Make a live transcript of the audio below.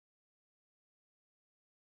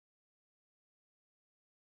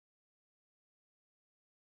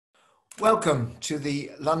Welcome to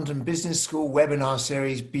the London Business School webinar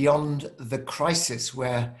series Beyond the Crisis,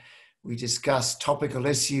 where we discuss topical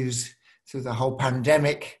issues through the whole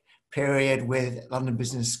pandemic period with London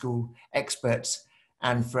Business School experts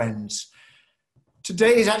and friends.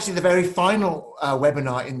 Today is actually the very final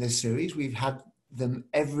webinar in this series. We've had them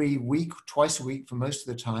every week, twice a week for most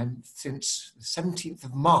of the time since the 17th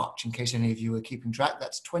of March, in case any of you are keeping track.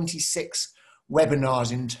 That's 26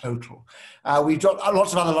 webinars in total. We've got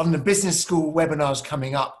lots of other London Business School webinars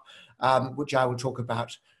coming up, which I will talk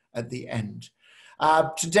about at the end.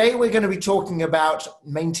 Today we're going to be talking about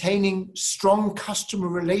maintaining strong customer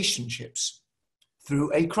relationships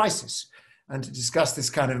through a crisis. And to discuss this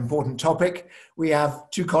kind of important topic, we have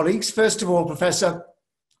two colleagues. First of all, Professor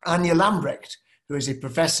Anja Lambrecht, who is a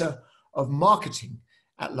Professor of Marketing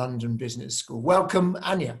at London Business School. Welcome,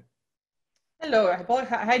 Anja. Hello,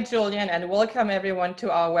 hi Julian, and welcome everyone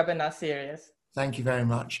to our webinar series. Thank you very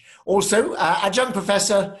much. Also, Adjunct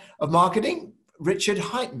Professor of Marketing, Richard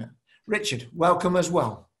Hytner. Richard, welcome as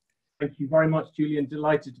well. Thank you very much, Julian.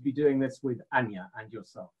 Delighted to be doing this with Anja and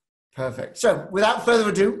yourself. Perfect. So without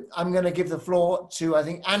further ado, I'm going to give the floor to, I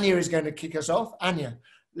think Anja is going to kick us off. Anja,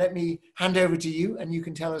 let me hand over to you and you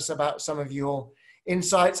can tell us about some of your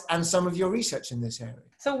insights and some of your research in this area.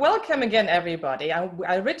 So welcome again, everybody.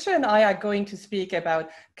 Richard and I are going to speak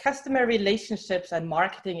about customer relationships and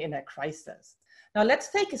marketing in a crisis. Now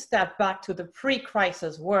let's take a step back to the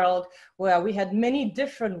pre-crisis world where we had many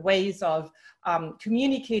different ways of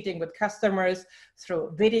communicating with customers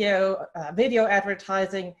through video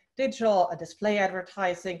advertising, digital display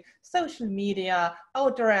advertising, social media,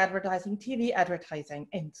 outdoor advertising, TV advertising,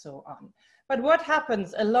 and so on. But what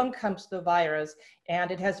happens? Along comes the virus,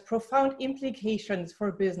 and it has profound implications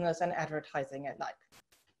for business and advertising alike.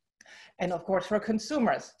 And of course, for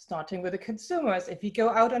consumers, starting with the consumers, if you go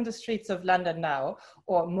out on the streets of London now,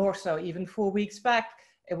 or more so even 4 weeks back,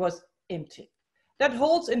 it was empty. That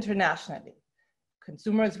holds internationally.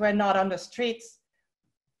 Consumers were not on the streets,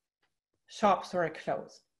 shops were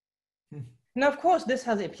closed. And of course, this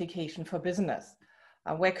has implication for business.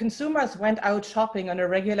 Where consumers went out shopping on a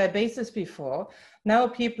regular basis before, now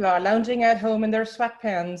people are lounging at home in their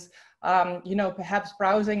sweatpants, perhaps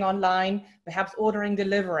browsing online, perhaps ordering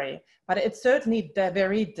delivery, but it's certainly a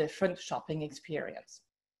very different shopping experience.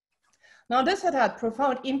 Now, this had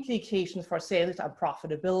profound implications for sales and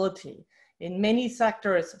profitability. In many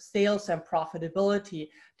sectors, sales and profitability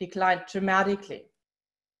declined dramatically.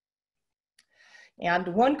 And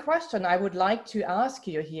one question I would like to ask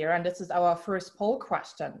you here, and this is our first poll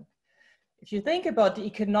question. If you think about the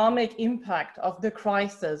economic impact of the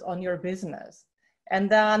crisis on your business, and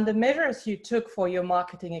then the measures you took for your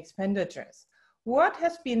marketing expenditures, what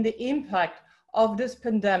has been the impact of this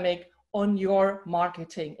pandemic on your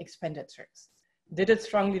marketing expenditures? Did it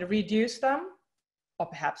strongly reduce them, or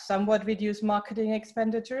perhaps somewhat reduce marketing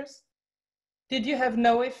expenditures? Did you have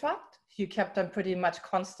no effect? You kept them pretty much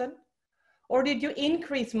constant? Or did you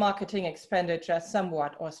increase marketing expenditure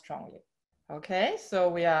somewhat or strongly? Okay, so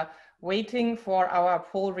we are waiting for our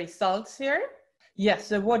poll results here. Yes,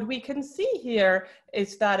 so what we can see here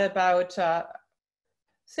is that about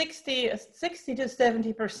 60 to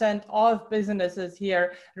 70% of businesses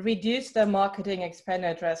here reduce their marketing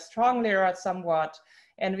expenditure strongly or somewhat.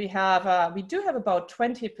 And we do have about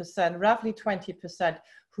 20%, roughly 20%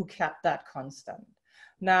 who kept that constant.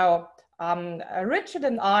 Now, Richard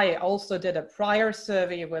and I also did a prior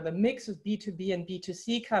survey with a mix of B2B and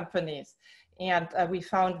B2C companies, and we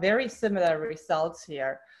found very similar results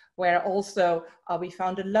here, where also we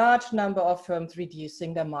found a large number of firms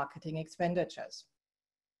reducing their marketing expenditures.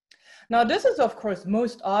 Now, this is, of course,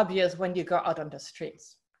 most obvious when you go out on the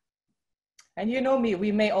streets. And you know me,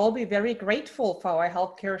 we may all be very grateful for our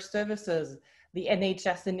healthcare services, the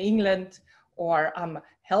NHS in England, or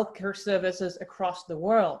healthcare services across the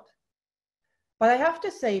world. But I have to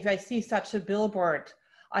say, if I see such a billboard,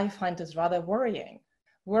 I find this rather worrying.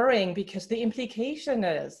 Worrying because the implication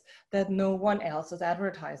is that no one else is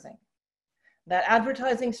advertising. That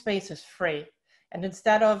advertising space is free. And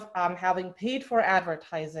instead of having paid for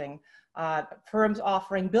advertising, firms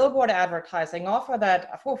offering billboard advertising offer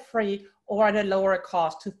that for free or at a lower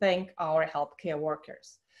cost to thank our healthcare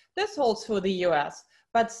workers. This holds for the US,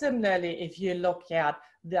 but similarly, if you look at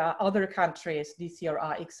the other countries, these here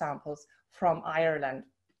are examples from Ireland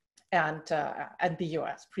and the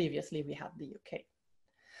US. Previously, we had the UK.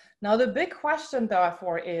 Now, the big question,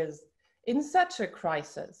 therefore, is, in such a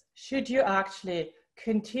crisis, should you actually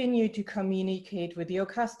continue to communicate with your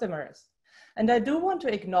customers? And I do want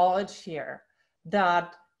to acknowledge here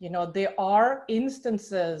that there are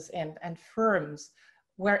instances and firms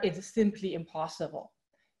where it is simply impossible.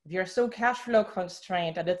 if you're so cash flow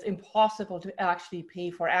constrained that it's impossible to actually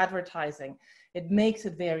pay for advertising, it makes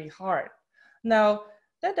it very hard. Now,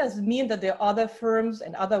 that doesn't mean that there are other firms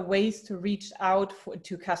and other ways to reach out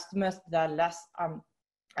to customers that are less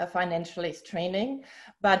financially straining,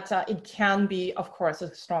 but it can be, of course,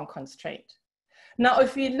 a strong constraint. Now,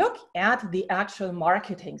 if we look at the actual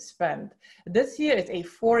marketing spend, this here is a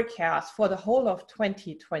forecast for the whole of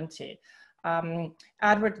 2020.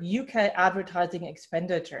 UK advertising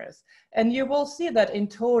expenditures. And you will see that in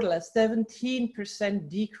total, a 17%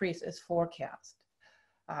 decrease is forecast.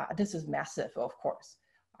 This is massive, of course.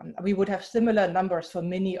 We would have similar numbers for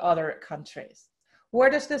many other countries. Where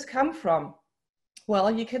does this come from? Well,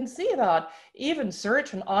 you can see that even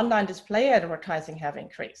search and online display advertising have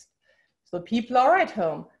increased. So people are at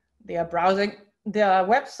home, they are browsing their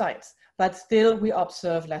websites, but still we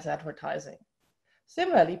observe less advertising.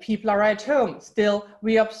 Similarly, people are at home, still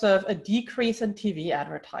we observe a decrease in TV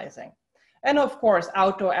advertising. And of course,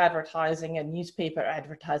 outdoor advertising and newspaper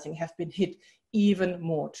advertising have been hit even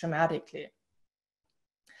more dramatically.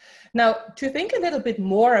 Now, to think a little bit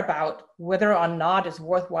more about whether or not it's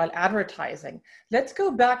worthwhile advertising, let's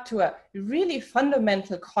go back to a really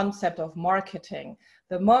fundamental concept of marketing,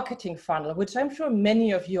 the marketing funnel, which I'm sure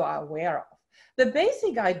many of you are aware of. The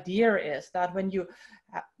basic idea is that when you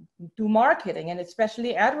do marketing, and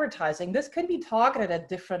especially advertising, this can be targeted at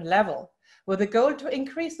different levels with the goal to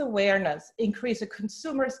increase awareness, increase a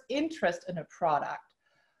consumer's interest in a product,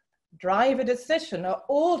 drive a decision, or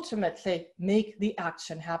ultimately make the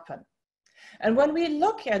action happen. And when we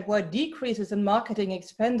look at where decreases in marketing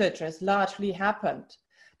expenditures largely happened,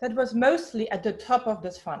 that was mostly at the top of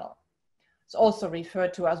this funnel. It's also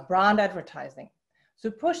referred to as brand advertising. So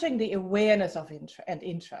pushing the awareness of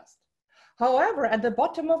interest. However, at the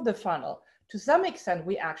bottom of the funnel, to some extent,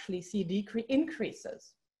 we actually see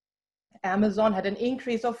increases. Amazon had an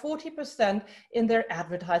increase of 40% in their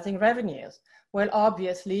advertising revenues. Well,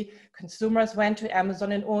 obviously, consumers went to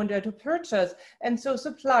Amazon in order to purchase, and so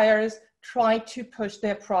suppliers tried to push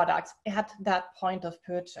their products at that point of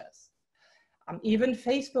purchase. Even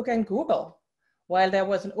Facebook and Google, while there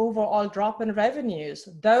was an overall drop in revenues,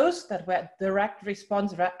 those that were direct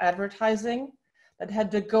response advertising, that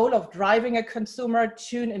had the goal of driving a consumer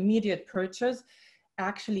to an immediate purchase,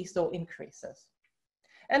 actually saw increases.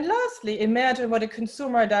 And lastly, imagine what a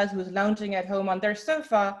consumer does who's lounging at home on their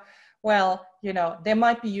sofa. Well, they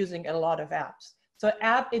might be using a lot of apps. So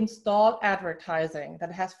app install advertising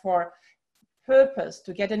that has for purpose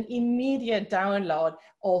to get an immediate download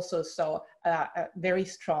also saw a very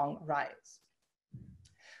strong rise.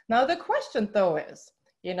 Now, the question though is,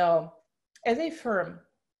 as a firm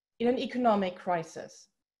in an economic crisis,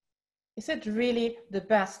 is it really the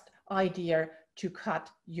best idea to cut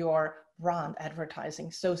your brand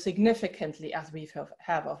advertising so significantly as we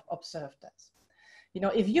have observed this?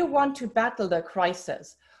 If you want to battle the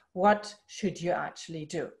crisis, what should you actually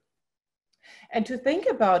do? And to think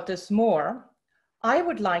about this more, I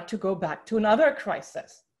would like to go back to another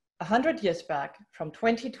crisis, 100 years back from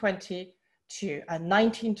 2020 to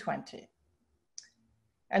 1920.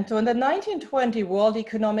 And so in the 1920 world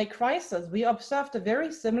economic crisis, we observed a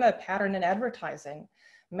very similar pattern in advertising.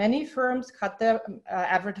 Many firms cut their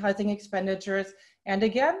advertising expenditures. And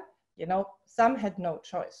again, some had no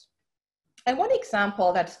choice. And one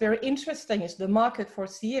example that's very interesting is the market for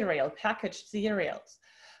packaged cereals.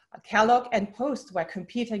 Kellogg and Post were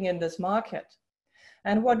competing in this market.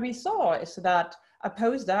 And what we saw is that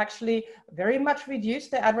Post actually very much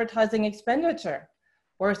reduced their advertising expenditure,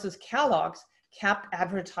 versus Kellogg's kept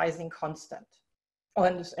advertising constant.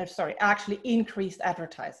 Actually increased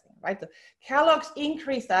advertising, right? So Kellogg's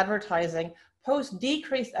increased advertising, Post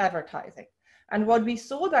decreased advertising. And what we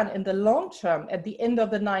saw then in the long term at the end of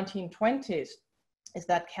the 1920s is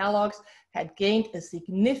that Kellogg's had gained a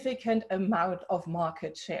significant amount of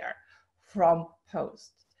market share from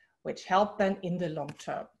Post, which helped them in the long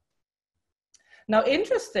term. Now,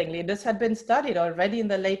 interestingly, this had been studied already in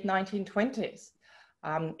the late 1920s.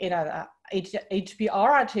 In an HBR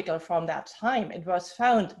article from that time, it was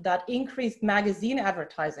found that increased magazine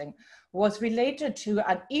advertising was related to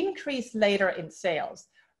an increase later in sales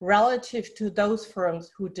relative to those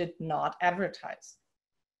firms who did not advertise.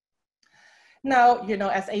 Now,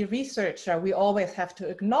 as a researcher, we always have to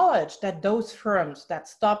acknowledge that those firms that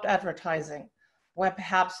stopped advertising were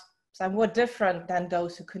perhaps somewhat different than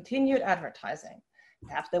those who continued advertising.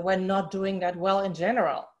 Perhaps they were not doing that well in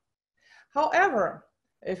general. However,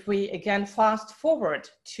 if we again fast forward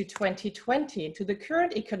to 2020, to the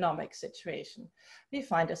current economic situation, we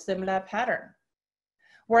find a similar pattern.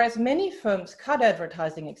 Whereas many firms cut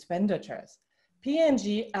advertising expenditures,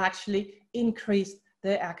 P&G actually increased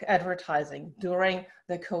the advertising during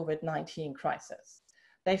the COVID-19 crisis.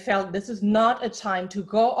 They felt this is not a time to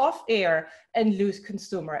go off air and lose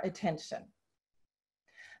consumer attention.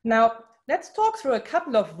 Now, let's talk through a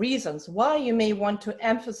couple of reasons why you may want to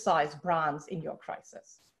emphasize brands in your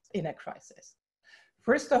crisis, in a crisis.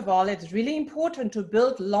 First of all, it's really important to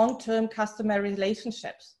build long-term customer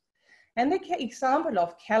relationships. And the example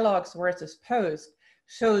of Kellogg's versus Post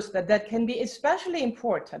shows that that can be especially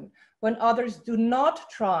important when others do not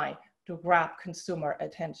try to grab consumer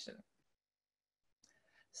attention.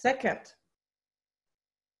 Second,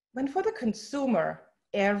 when for the consumer,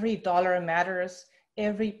 every dollar matters,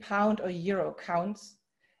 every pound or euro counts,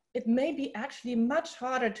 it may be actually much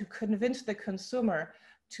harder to convince the consumer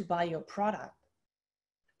to buy your product.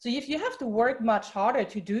 So if you have to work much harder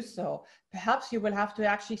to do so, perhaps you will have to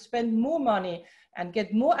actually spend more money and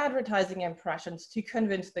get more advertising impressions to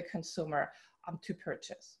convince the consumer to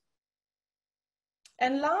purchase.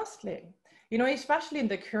 And lastly, especially in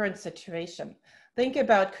the current situation, think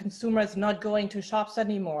about consumers not going to shops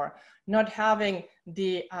anymore, not having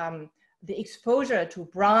the exposure to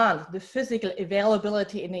brand, the physical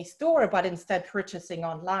availability in a store, but instead purchasing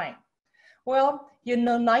online. Well,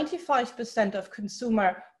 95% of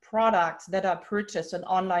consumer products that are purchased in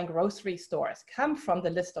online grocery stores come from the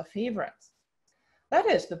list of favorites. That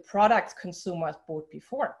is the products consumers bought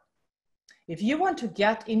before. If you want to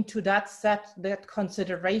get into that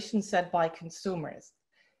consideration set by consumers,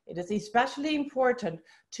 it is especially important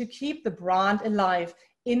to keep the brand alive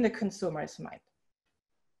in the consumer's mind.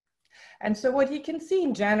 And so what you can see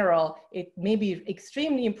in general, it may be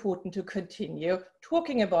extremely important to continue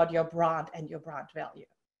talking about your brand and your brand value.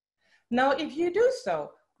 Now, if you do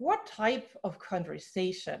so, what type of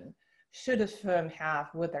conversation should a firm have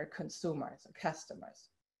with their consumers or customers?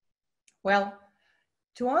 Well,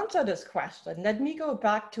 to answer this question, let me go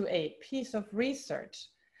back to a piece of research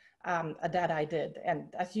that I did.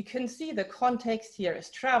 And as you can see, the context here is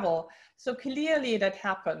travel. So clearly that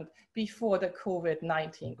happened before the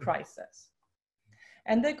COVID-19 crisis.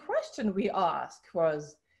 And the question we asked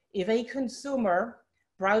was, if a consumer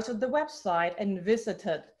browsed the website and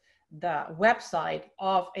visited the website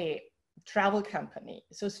of a travel company,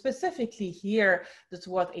 so specifically here, this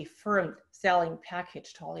was a firm selling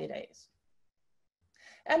packaged holidays.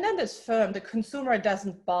 And then this firm, the consumer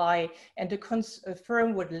doesn't buy, and the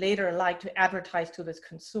firm would later like to advertise to this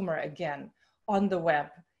consumer again on the web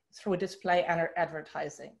through display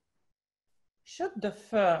advertising. Should the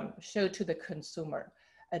firm show to the consumer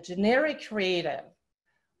a generic creative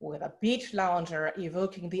with a beach lounger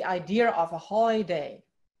evoking the idea of a holiday,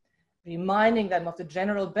 reminding them of the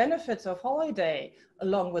general benefits of holiday,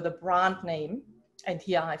 along with a brand name, and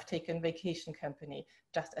here I've taken vacation company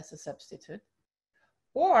just as a substitute?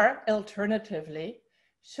 Or alternatively,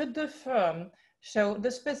 should the firm show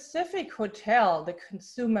the specific hotel the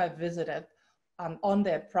consumer visited on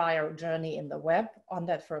their prior journey in the web, on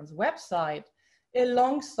that firm's website,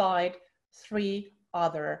 alongside 3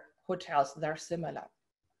 other hotels that are similar?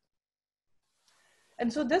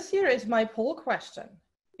 And so this here is my poll question.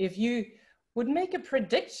 If you would make a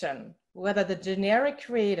prediction whether the generic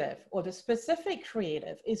creative or the specific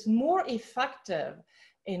creative is more effective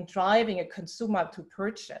in driving a consumer to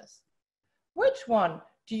purchase, which one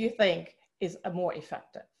do you think is more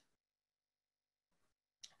effective?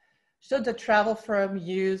 Should the travel firm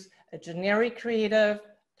use a generic creative,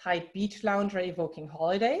 type beach lounger evoking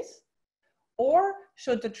holidays? Or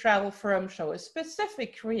should the travel firm show a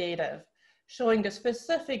specific creative, showing the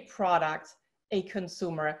specific products a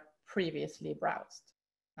consumer previously browsed?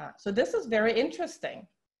 So this is very interesting.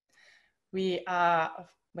 We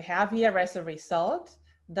have here as a result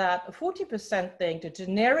that 40% think the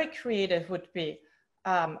generic creative would be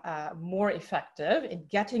more effective in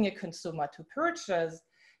getting a consumer to purchase,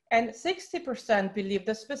 and 60% believe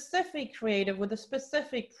the specific creative with a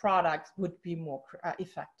specific product would be more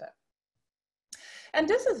effective. And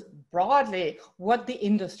this is broadly what the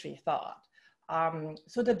industry thought.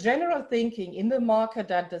 So the general thinking in the market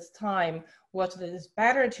at this time was that it's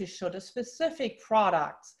better to show the specific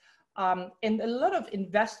products, and a lot of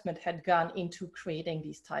investment had gone into creating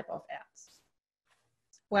these type of ads.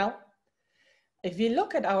 Well, if we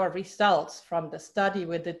look at our results from the study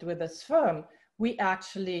with this firm, we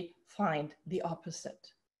actually find the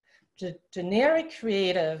opposite. The generic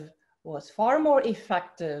creative was far more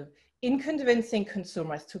effective in convincing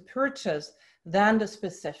consumers to purchase than the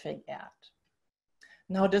specific ad.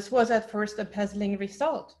 Now, this was at first a puzzling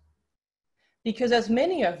result, because as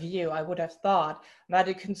many of you, I would have thought that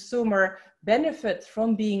a consumer benefits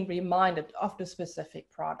from being reminded of the specific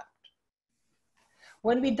product.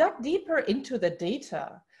 When we dug deeper into the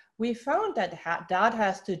data, we found that that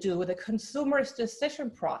has to do with the consumer's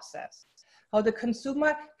decision process, how the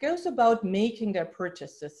consumer goes about making their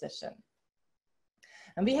purchase decision.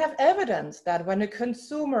 And we have evidence that when a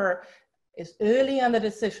consumer is early in the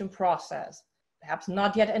decision process, perhaps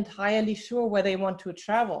not yet entirely sure where they want to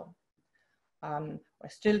travel, or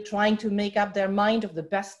still trying to make up their mind of the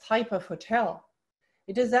best type of hotel,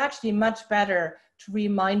 it is actually much better to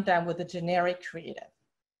remind them with a generic creative.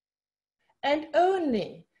 And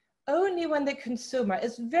only when the consumer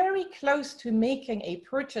is very close to making a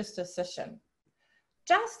purchase decision,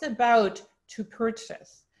 just about to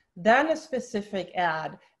purchase, then a specific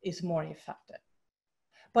ad is more effective.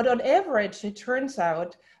 But on average, it turns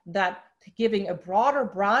out that giving a broader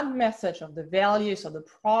brand message of the values of the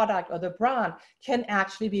product or the brand can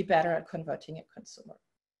actually be better at converting a consumer.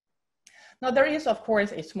 Now, there is, of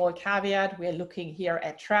course, a small caveat. We're looking here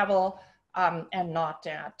at travel and not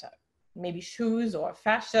at maybe shoes or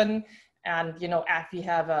fashion. And, you know, if we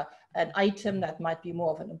have an item that might be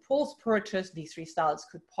more of an impulse purchase, these results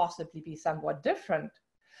could possibly be somewhat different.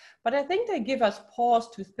 But I think they give us pause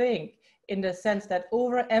to think in the sense that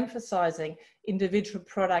overemphasizing individual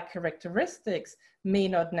product characteristics may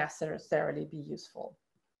not necessarily be useful.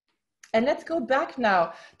 And let's go back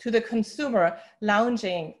now to the consumer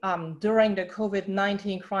lounging during the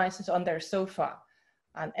COVID-19 crisis on their sofa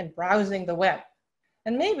and browsing the web.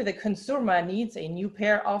 And maybe the consumer needs a new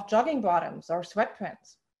pair of jogging bottoms or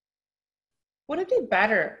sweatpants. Would it be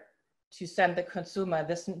better to send the consumer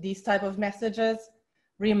these type of messages,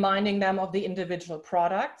 reminding them of the individual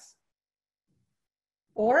products?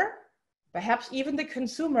 Or perhaps even the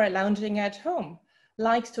consumer lounging at home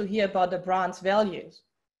likes to hear about the brand's values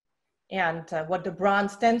and what the brand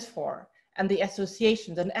stands for and the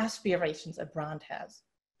associations and aspirations a brand has.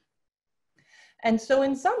 And so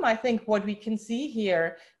in sum, I think what we can see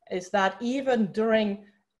here is that even during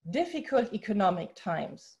difficult economic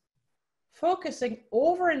times, focusing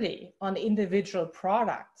overly on individual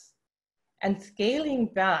products and scaling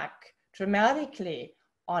back dramatically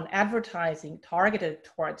on advertising targeted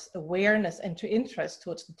towards awareness and to interest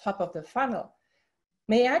towards the top of the funnel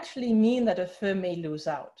may actually mean that a firm may lose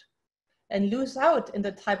out in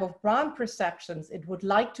the type of brand perceptions it would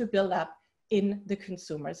like to build up in the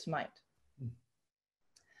consumer's mind.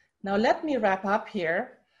 Now, let me wrap up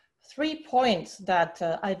here. 3 points that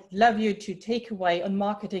I'd love you to take away on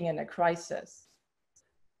marketing in a crisis.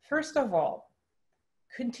 First of all,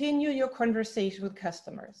 continue your conversation with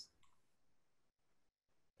customers.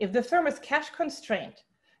 If the firm is cash constrained,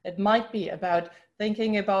 it might be about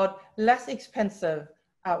thinking about less expensive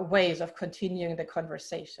ways of continuing the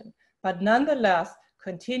conversation. But nonetheless,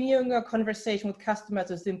 continuing a conversation with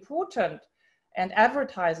customers is important, and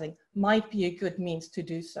advertising might be a good means to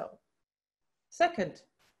do so. Second,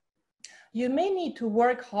 you may need to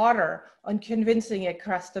work harder on convincing a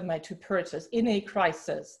customer to purchase in a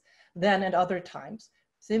crisis than at other times,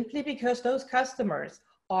 simply because those customers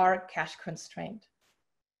are cash constrained.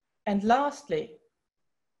 And lastly,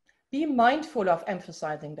 be mindful of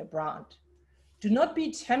emphasizing the brand. Do not be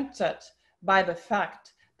tempted by the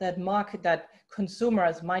fact that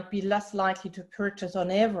consumers might be less likely to purchase on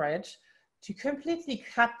average to completely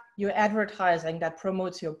cut your advertising that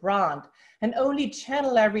promotes your brand and only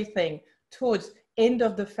channel everything towards end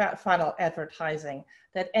of the funnel advertising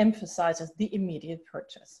that emphasizes the immediate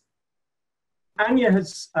purchase. Anja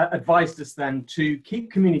has advised us then to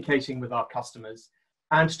keep communicating with our customers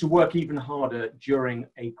and to work even harder during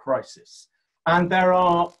a crisis. And there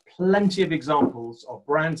are plenty of examples of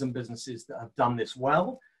brands and businesses that have done this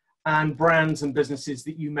well, and brands and businesses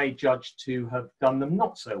that you may judge to have done them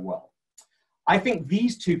not so well. I think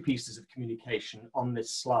these two pieces of communication on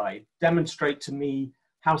this slide demonstrate to me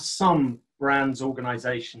how some brands,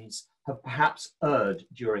 organizations have perhaps erred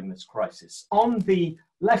during this crisis. On the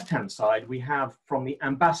left-hand side, we have from the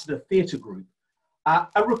Ambassador Theatre Group,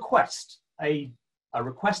 a request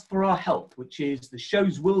for our help, which is the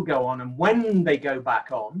shows will go on, and when they go back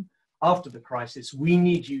on after the crisis, we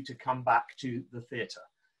need you to come back to the theatre.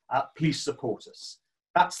 Please support us.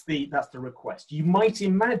 That's the request. You might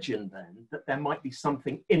imagine then that there might be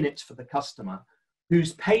something in it for the customer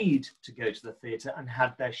who's paid to go to the theatre and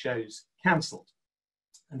had their shows cancelled.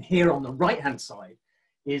 And here on the right-hand side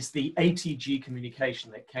is the ATG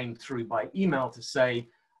communication that came through by email to say,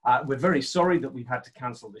 we're very sorry that we've had to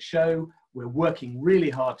cancel the show. We're working really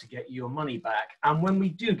hard to get your money back. And when we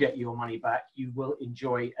do get your money back, you will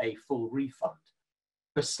enjoy a full refund.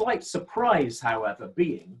 The slight surprise, however,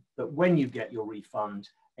 being that when you get your refund,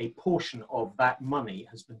 a portion of that money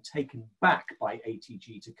has been taken back by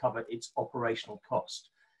ATG to cover its operational cost.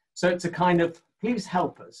 So it's a kind of, please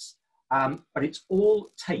help us. but it's all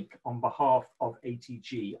take on behalf of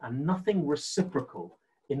ATG and nothing reciprocal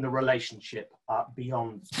in the relationship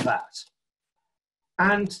beyond that.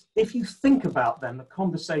 And if you think about then the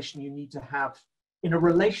conversation you need to have in a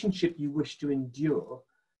relationship you wish to endure,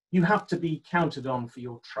 you have to be counted on for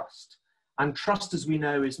your trust. And trust, as we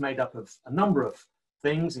know, is made up of a number of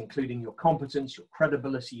things, including your competence, your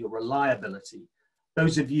credibility, your reliability.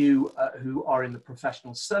 Those of you who are in the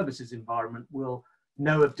professional services environment will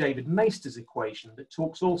know of David Maister's equation that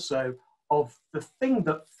talks also of the thing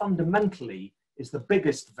that fundamentally is the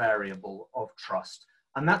biggest variable of trust,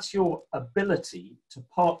 and that's your ability to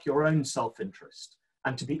park your own self-interest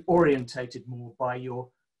and to be orientated more by your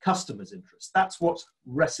customer's interest. That's what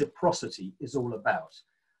reciprocity is all about.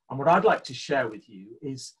 And what I'd like to share with you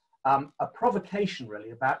is a provocation really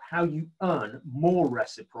about how you earn more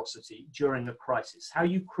reciprocity during a crisis, how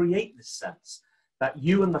you create this sense that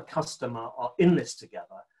you and the customer are in this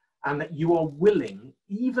together and that you are willing,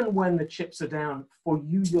 even when the chips are down for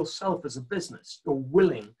you yourself as a business, you're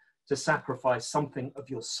willing to sacrifice something of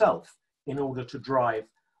yourself in order to drive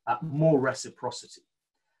more reciprocity.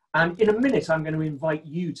 And in a minute, I'm going to invite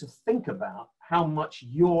you to think about how much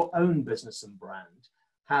your own business and brand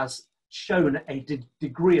has shown a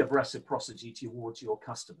degree of reciprocity towards your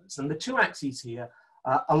customers. And the two axes here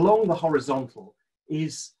along the horizontal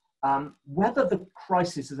is whether the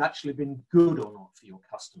crisis has actually been good or not for your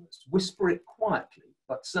customers. Whisper it quietly,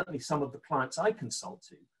 but certainly some of the clients I consult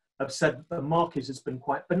to have said that the market has been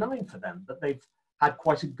quite benign for them, that they've had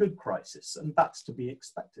quite a good crisis, and that's to be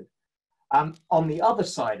expected. On the other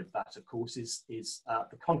side of that, of course, is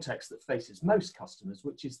the context that faces most customers,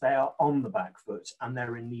 which is they are on the back foot and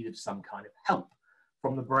they're in need of some kind of help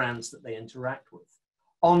from the brands that they interact with.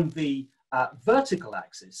 On the vertical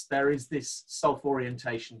axis, there is this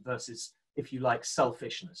self-orientation versus, if you like,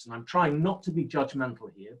 selfishness. And I'm trying not to be judgmental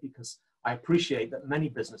here because I appreciate that many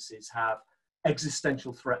businesses have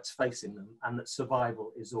existential threats facing them and that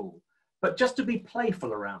survival is all. But just to be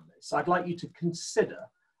playful around this, I'd like you to consider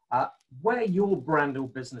where your brand or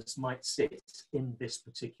business might sit in this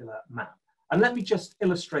particular map. And let me just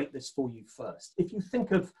illustrate this for you first. If you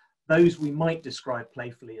think of those we might describe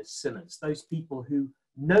playfully as sinners, those people who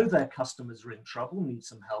know their customers are in trouble, need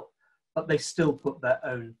some help, but they still put their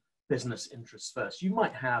own business interests first. You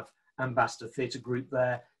might have Ambassador Theatre Group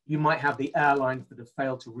there. You might have the airlines that have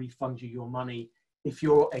failed to refund you your money. If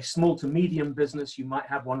you're a small to medium business, you might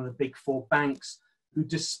have one of the big four banks who,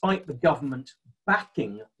 despite the government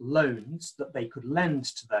backing loans that they could lend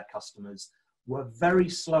to their customers, were very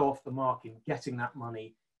slow off the mark in getting that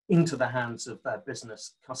money into the hands of their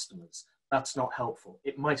business customers. That's not helpful.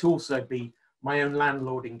 It might also be my own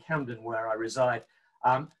landlord in Camden, where I reside,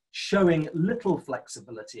 showing little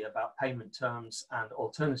flexibility about payment terms and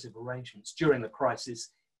alternative arrangements during the crisis,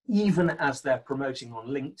 even as they're promoting on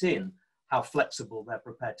LinkedIn how flexible they're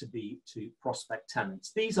prepared to be to prospect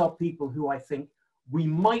tenants. These are people who I think we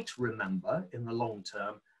might remember in the long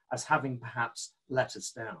term as having perhaps let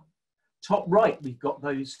us down. Top right, we've got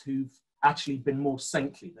those who've actually been more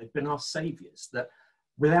saintly. They've been our saviors, that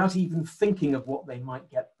without even thinking of what they might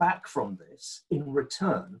get back from this in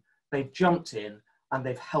return, they've jumped in and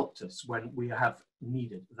they've helped us when we have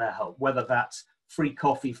needed their help, whether that's free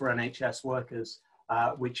coffee for NHS workers,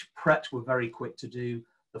 which Pret were very quick to do,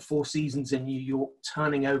 the Four Seasons in New York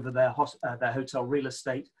turning over their hotel real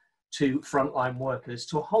estate to frontline workers,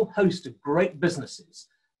 to a whole host of great businesses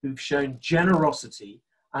who've shown generosity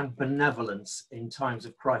and benevolence in times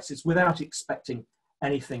of crisis without expecting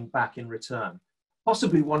anything back in return.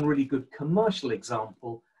 Possibly one really good commercial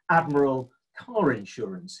example, Admiral Car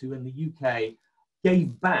Insurance, who in the UK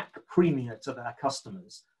gave back premium to their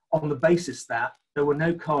customers on the basis that there were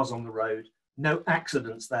no cars on the road, no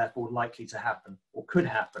accidents therefore likely to happen or could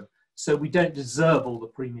happen, so we don't deserve all the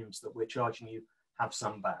premiums that we're charging you, have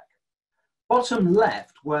some back. Bottom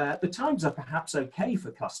left, where the times are perhaps okay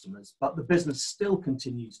for customers, but the business still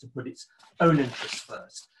continues to put its own interests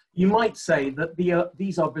first. You might say that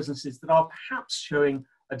these are businesses that are perhaps showing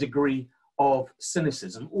a degree of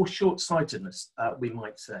cynicism or short-sightedness, we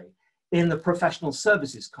might say. In the professional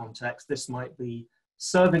services context, this might be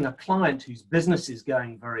serving a client whose business is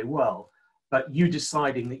going very well, but you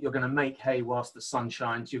deciding that you're going to make hay whilst the sun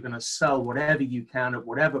shines, you're going to sell whatever you can at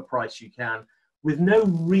whatever price you can, with no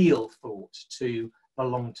real thought to the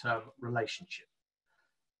long-term relationship.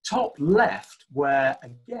 Top left, where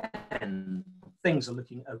again, things are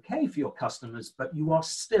looking okay for your customers, but you are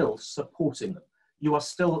still supporting them. You are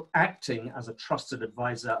still acting as a trusted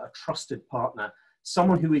advisor, a trusted partner,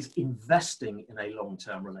 someone who is investing in a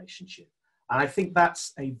long-term relationship. And I think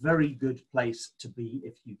that's a very good place to be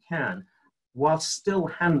if you can. while still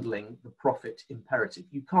handling the profit imperative.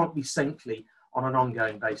 You can't be saintly on an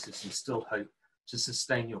ongoing basis and still hope to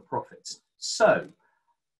sustain your profits. So,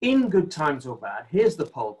 in good times or bad, here's the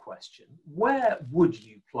poll question. Where would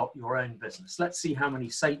you plot your own business? Let's see how many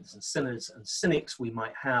saints and sinners and cynics we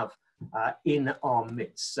might have in our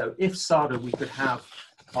midst. So if, Sada, we could have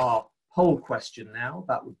our poll question now,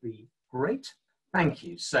 that would be great. Thank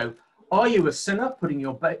you. So are you a sinner, putting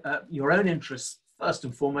your own interests first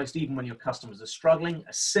and foremost, even when your customers are struggling?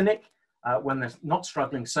 A cynic when they're not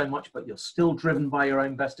struggling so much, but you're still driven by your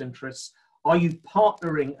own best interests? Are you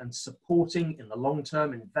partnering and supporting in the long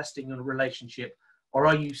term, investing in a relationship, or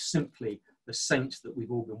are you simply the saint that we've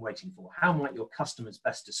all been waiting for? How might your customers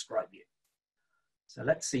best describe you? So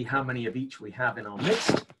let's see how many of each we have in our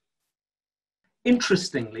midst.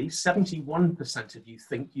 Interestingly, 71% of you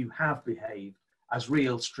think you have behaved as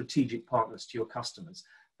real strategic partners to your customers.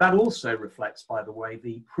 That also reflects, by the way,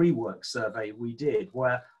 the pre-work survey we did,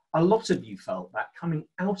 where a lot of you felt that coming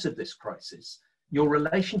out of this crisis, your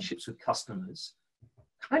relationships with customers,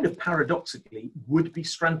 kind of paradoxically, would be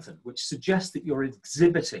strengthened, which suggests that you're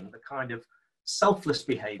exhibiting the kind of selfless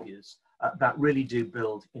behaviors that really do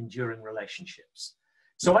build enduring relationships.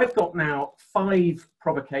 So I've got now 5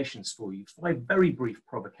 provocations for you, 5 very brief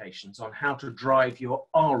provocations on how to drive your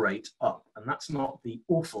R rate up. And that's not the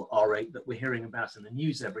awful R rate that we're hearing about in the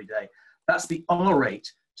news every day. That's the R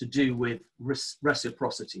rate to do with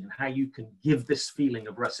reciprocity and how you can give this feeling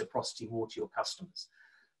of reciprocity more to your customers.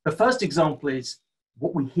 The first example is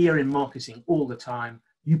what we hear in marketing all the time: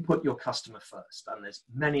 you put your customer first. And there's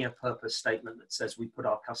many a purpose statement that says we put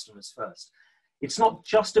our customers first. It's not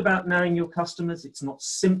just about knowing your customers. It's not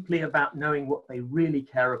simply about knowing what they really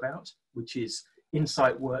care about, which is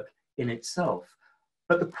insight work in itself.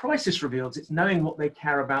 But the crisis reveals it's knowing what they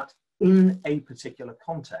care about in a particular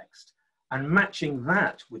context and matching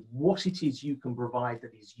that with what it is you can provide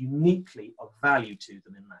that is uniquely of value to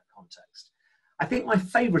them in that context. I think my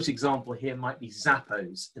favorite example here might be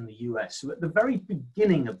Zappos in the US, who at the very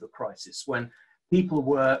beginning of the crisis, when people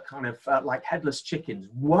were kind of like headless chickens,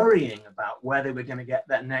 worrying about where they were going to get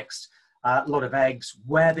their next lot of eggs,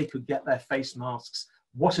 where they could get their face masks,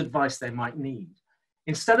 what advice they might need.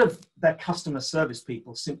 Instead of their customer service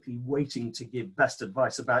people simply waiting to give best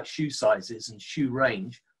advice about shoe sizes and shoe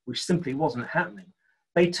range, which simply wasn't happening,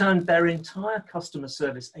 they turned their entire customer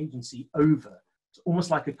service agency over to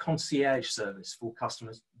almost like a concierge service for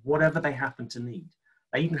customers, whatever they happened to need.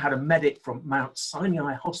 They even had a medic from Mount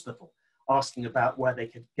Sinai Hospital asking about where they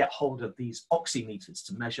could get hold of these oximeters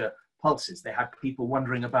to measure pulses. They had people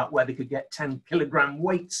wondering about where they could get 10-kilogram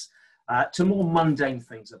weights, to more mundane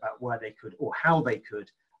things about where they could or how they could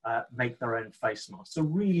make their own face masks. A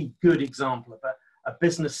really good example of a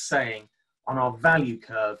business saying, on our value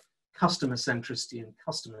curve, customer centricity and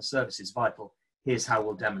customer service is vital. Here's how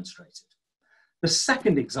we'll demonstrate it. The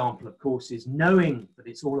second example, of course, is knowing that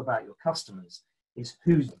it's all about your customers is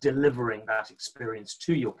who's delivering that experience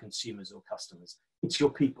to your consumers or customers. It's your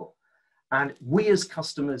people. And we as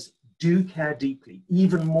customers do care deeply,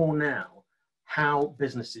 even more now, how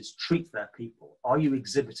businesses treat their people. Are you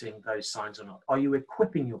exhibiting those signs or not? Are you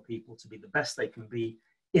equipping your people to be the best they can be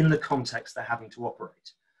in the context they're having to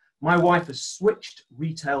operate? My wife has switched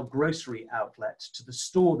retail grocery outlets to the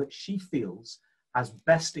store that she feels has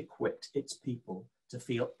best equipped its people to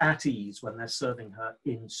feel at ease when they're serving her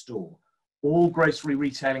in store. All grocery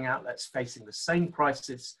retailing outlets facing the same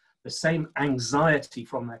crisis, the same anxiety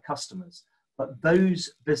from their customers, but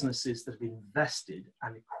those businesses that have invested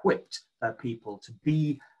and equipped their people to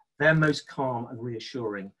be their most calm and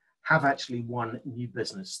reassuring have actually won new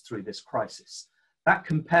business through this crisis. That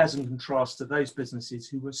compares and contrasts to those businesses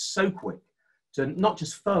who were so quick to not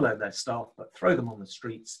just furlough their staff, but throw them on the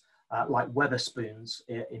streets, like Wetherspoons,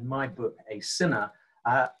 in my book, A Sinner,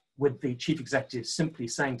 with the chief executive simply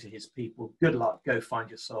saying to his people, good luck, go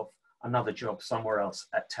find yourself another job somewhere else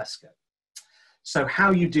at Tesco. So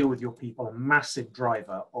how you deal with your people, a massive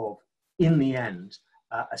driver of, in the end,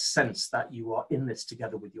 a sense that you are in this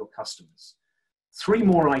together with your customers. 3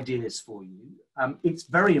 more ideas for you. It's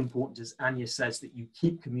very important, as Anja says, that you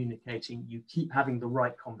keep communicating, you keep having the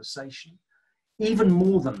right conversation. Even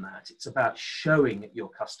more than that, it's about showing your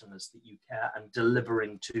customers that you care and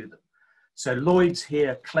delivering to them. So Lloyd's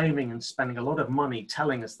here claiming and spending a lot of money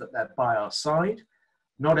telling us that they're by our side.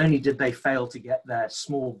 Not only did they fail to get their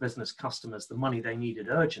small business customers the money they needed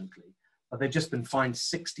urgently, but they've just been fined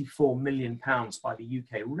 £64 million by the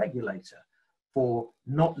UK regulator for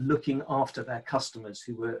not looking after their customers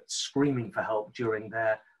who were screaming for help during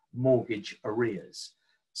their mortgage arrears.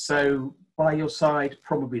 So by your side,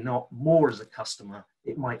 probably not. More as a customer,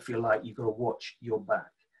 it might feel like you've got to watch your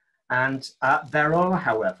back. And there are,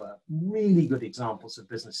 however, really good examples of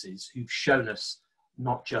businesses who've shown us,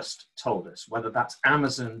 not just told us, whether that's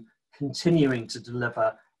Amazon continuing to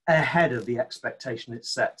deliver ahead of the expectation it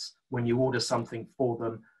sets when you order something for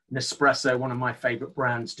them. Nespresso, one of my favorite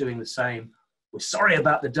brands, doing the same. We're sorry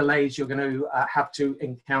about the delays you're going to have to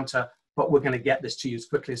encounter, but we're going to get this to you as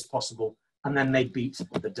quickly as possible. And then they beat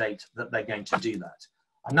the date that they're going to do that.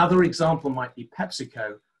 Another example might be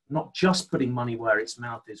PepsiCo, not just putting money where its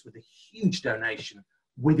mouth is with a huge donation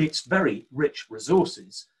with its very rich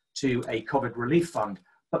resources to a COVID relief fund,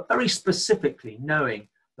 but very specifically knowing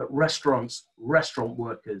that restaurants, restaurant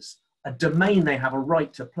workers, a domain they have a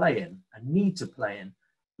right to play in, a need to play in,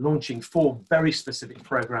 launching 4 very specific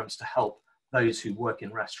programs to help those who work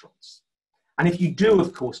in restaurants. And if you do,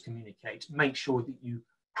 of course, communicate, make sure that you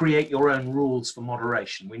create your own rules for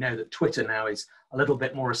moderation. We know that Twitter now is a little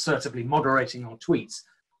bit more assertively moderating on tweets.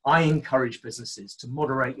 I encourage businesses to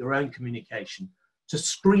moderate your own communication, to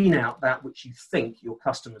screen out that which you think your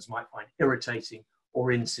customers might find irritating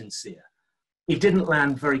or insincere. It didn't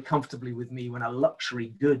land very comfortably with me when a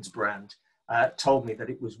luxury goods brand told me that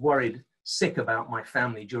it was worried sick about my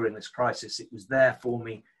family during this crisis. It was there for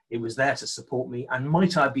me. It was there to support me. And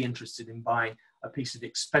might I be interested in buying a piece of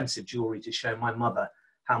expensive jewelry to show my mother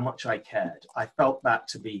how much I cared? I felt that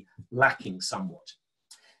to be lacking somewhat.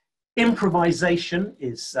 Improvisation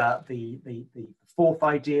is the 4th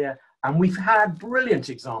idea. And we've had brilliant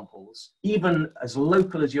examples, even as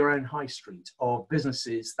local as your own high street, of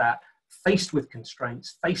businesses that, faced with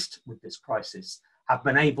constraints, faced with this crisis, have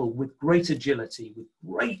been able, with great agility, with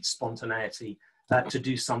great spontaneity, to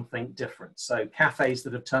do something different. So cafes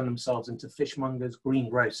that have turned themselves into fishmongers,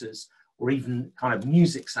 greengrocers, or even kind of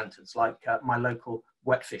music centers like my local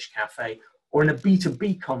Wetfish Cafe, or in a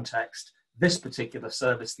B2B context, this particular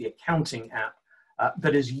service, the accounting app,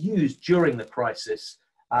 that has used during the crisis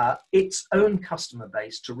its own customer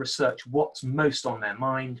base to research what's most on their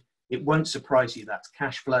mind. It won't surprise you, that's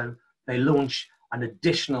cash flow. They launch an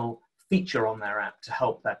additional feature on their app to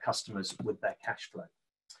help their customers with their cash flow.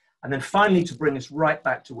 And then finally, to bring us right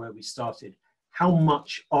back to where we started, how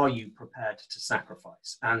much are you prepared to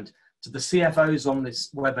sacrifice? And to the CFOs on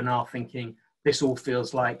this webinar thinking, this all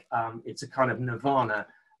feels like it's a kind of nirvana,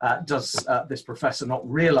 does this professor not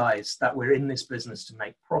realize that we're in this business to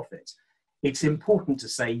make profit? It's important to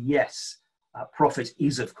say, yes, profit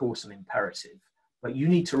is of course an imperative, but you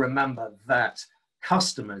need to remember that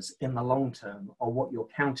customers in the long term are what you're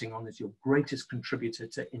counting on as your greatest contributor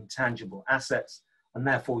to intangible assets and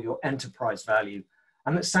therefore your enterprise value.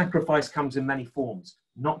 And that sacrifice comes in many forms,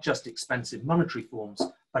 not just expensive monetary forms,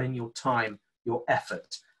 but in your time, your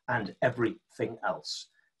effort, and everything else.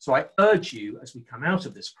 So I urge you, as we come out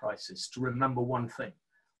of this crisis, to remember one thing,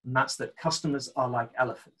 and that's that customers are like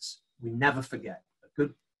elephants. We never forget a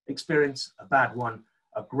good experience, a bad one,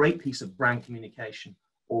 a great piece of brand communication,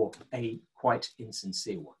 or a quite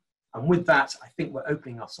insincere one. And with that, I think we're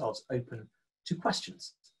opening ourselves open to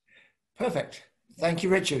questions. Perfect. Thank you,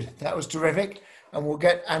 Richard. That was terrific. And we'll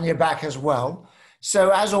get Anja back as well.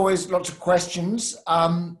 So as always, lots of questions.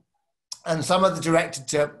 And some are directed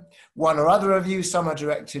to one or other of you, some are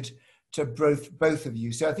directed to both of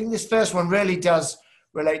you. So I think this first one really does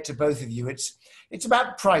relate to both of you. It's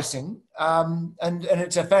about pricing, and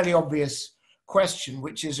it's a fairly obvious question,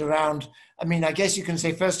 which is around, I mean, I guess you can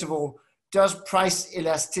say, first of all, does price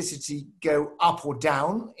elasticity go up or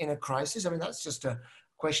down in a crisis? I mean, that's just a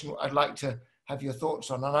question I'd like to have your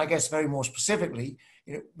thoughts on. And I guess very more specifically,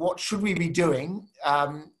 what should we be doing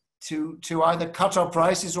to either cut our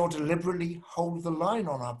prices or deliberately hold the line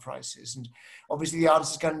on our prices? And obviously the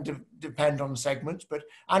answer is going to depend on segments, but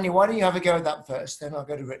Anja, why don't you have a go at that first, then I'll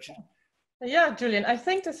go to Richard. Yeah, Julian, I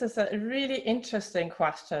think this is a really interesting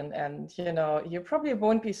question. And, you probably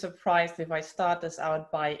won't be surprised if I start this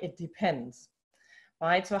out by it depends,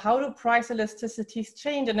 right? So how do price elasticities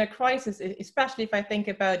change in a crisis, especially if I think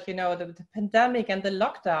about, the pandemic and the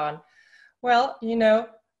lockdown? Well,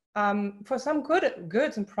 for some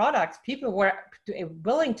goods and products, people were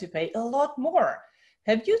willing to pay a lot more.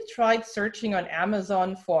 Have you tried searching on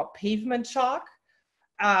Amazon for pavement chalk?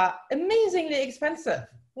 Amazingly expensive.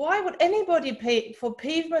 Why would anybody pay for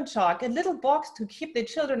pavement chalk, a little box to keep their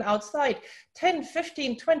children outside, 10,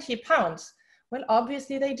 15, 20 pounds? Well,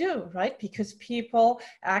 obviously they do, right? Because people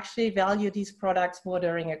actually value these products more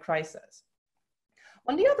during a crisis.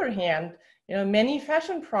 On the other hand, many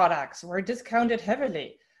fashion products were discounted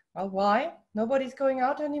heavily. Well, why? Nobody's going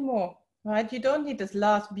out anymore, right? You don't need this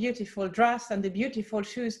last beautiful dress and the beautiful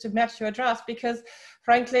shoes to match your dress because,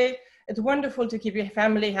 frankly, it's wonderful to keep your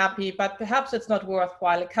family happy, but perhaps it's not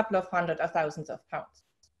worthwhile a couple of hundred or thousands of pounds.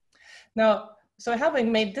 Now, So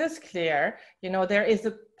having made this clear, there is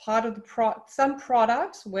a part of some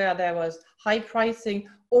products where there was high pricing,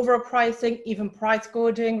 overpricing, even price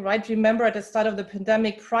gouging, right? Remember at the start of the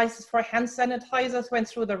pandemic, prices for hand sanitizers went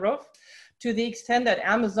through the roof, to the extent that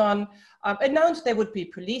Amazon announced they would be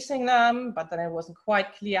policing them, but then it wasn't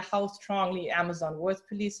quite clear how strongly Amazon was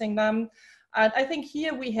policing them. And I think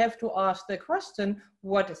here we have to ask the question,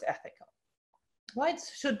 what is ethical? Why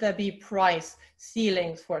should there be price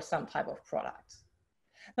ceilings for some type of products?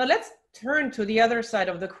 Now let's turn to the other side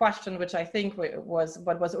of the question, which I think was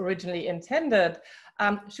what was originally intended.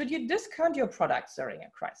 Should you discount your products during a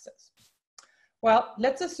crisis? Well,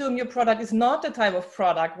 let's assume your product is not the type of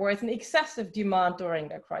product where it's an excessive demand during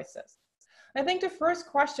the crisis. I think the first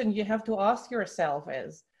question you have to ask yourself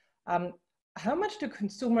is, how much do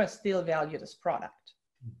consumers still value this product,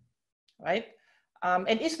 right?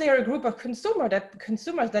 And is there a group of consumers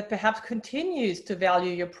that perhaps continues to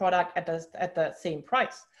value your product at the same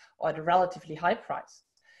price or at a relatively high price?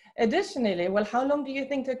 Additionally, well, how long do you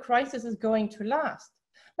think the crisis is going to last?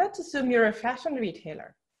 Let's assume you're a fashion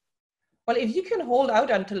retailer. Well, if you can hold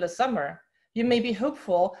out until the summer, you may be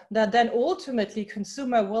hopeful that then ultimately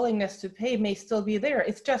consumer willingness to pay may still be there.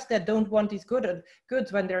 It's just that they don't want these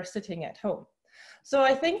goods when they're sitting at home. So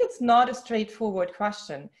I think it's not a straightforward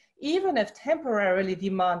question. Even if temporarily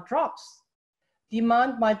demand drops,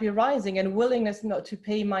 demand might be rising and willingness not to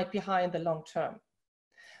pay might be high in the long term.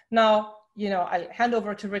 Now, I'll hand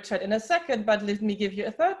over to Richard in a second, but let me give you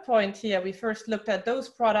a third point here. We first looked at those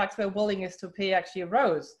products where willingness to pay actually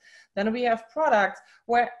rose. Then we have products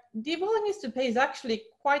where the willingness to pay is actually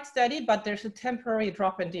quite steady, but there's a temporary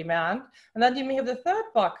drop in demand. And then you may have the third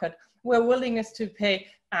bucket where willingness to pay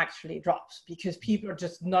actually drops because people are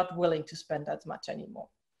just not willing to spend as much anymore.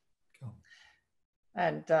 Cool.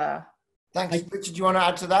 And thanks. Richard, do you want to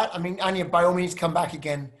add to that? I mean, Anja, by all means, come back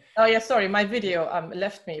again. Oh yeah, sorry, my video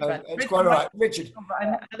left me. But it's quite all right. Richard.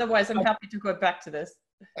 Otherwise, I'm happy to go back to this.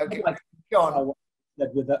 Okay, go on.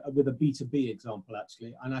 With a B2B example,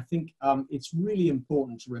 actually. And I think it's really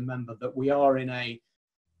important to remember that we are in a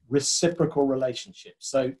reciprocal relationship.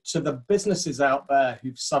 So to the businesses out there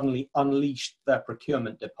who've suddenly unleashed their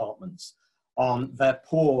procurement departments on their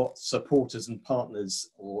poor supporters and partners,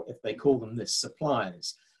 or if they call them this,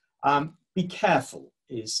 suppliers, be careful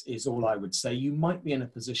is all I would say. You might be in a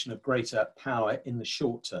position of greater power in the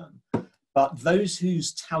short term, but those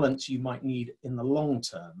whose talents you might need in the long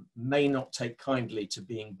term may not take kindly to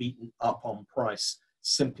being beaten up on price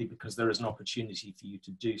simply because there is an opportunity for you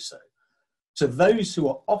to do so. To those who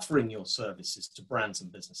are offering your services to brands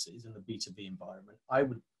and businesses in the B2B environment, I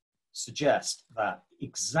would suggest that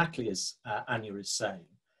exactly as Anja is saying,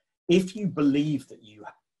 if you believe that you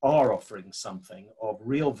are offering something of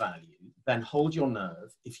real value, then hold your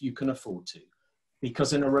nerve if you can afford to.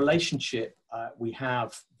 Because in a relationship, we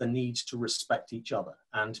have the need to respect each other.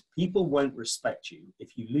 And people won't respect you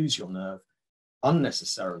if you lose your nerve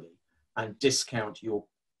unnecessarily and discount your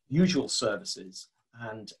usual services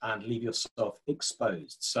and leave yourself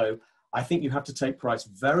exposed. So I think you have to take price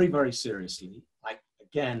very, very seriously.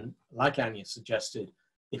 Again, like Anja suggested,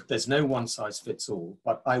 if there's no one size fits all,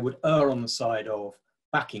 but I would err on the side of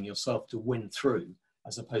backing yourself to win through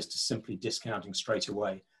as opposed to simply discounting straight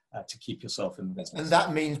away to keep yourself in business. And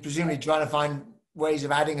that means presumably trying to find ways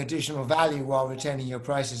of adding additional value while retaining your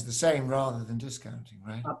prices the same rather than discounting,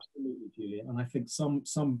 right? Absolutely, Julia. And I think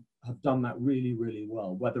some have done that really, really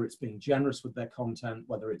well, whether it's being generous with their content,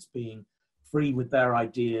 whether it's being free with their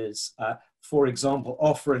ideas, for example,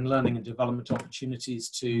 offering learning and development opportunities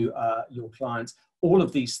to your clients. All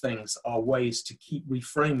of these things are ways to keep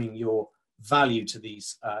reframing your value to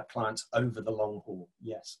these clients over the long haul.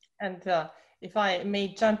 Yes. And if I may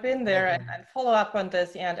jump in there and follow up on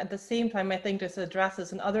this, and at the same time, I think this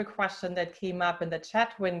addresses another question that came up in the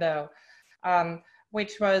chat window,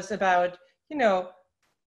 which was about,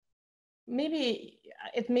 maybe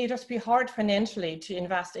it may just be hard financially to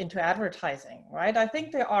invest into advertising, right? I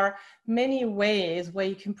think there are many ways where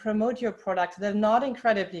you can promote your products that are not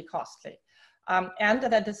incredibly costly. And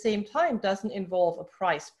that at the same time doesn't involve a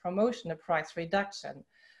price promotion, a price reduction.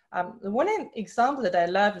 The one example that I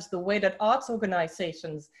love is the way that arts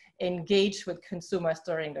organizations engage with consumers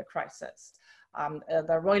during the crisis.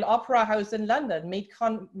 The Royal Opera House in London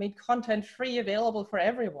made content free available for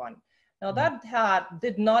everyone. Now that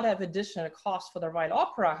did not have additional cost for the Royal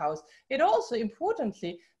Opera House. It also,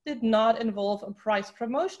 importantly, did not involve a price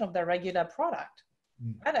promotion of their regular product.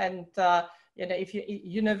 And if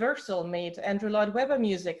Universal made Andrew Lloyd Webber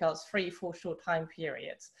musicals free for short time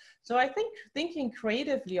periods. So I think thinking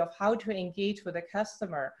creatively of how to engage with a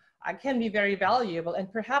customer can be very valuable.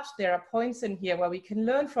 And perhaps there are points in here where we can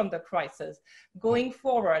learn from the crisis going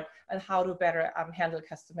forward and how to better handle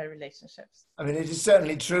customer relationships. I mean, it is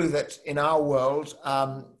certainly true that in our world,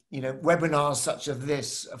 webinars such as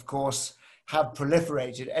this, of course, have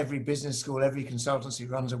proliferated. Every business school, every consultancy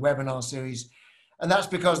runs a webinar series. And that's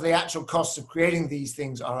because the actual costs of creating these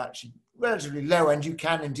things are actually relatively low, and you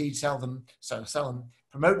can indeed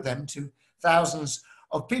promote them to thousands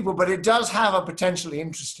of people. But it does have a potentially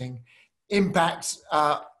interesting impact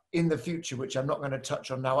in the future, which I'm not going to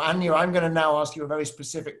touch on now. Anja, I'm going to now ask you a very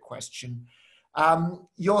specific question.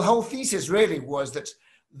 Your whole thesis really was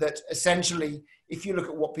that essentially, if you look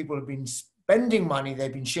at what people have been spending money,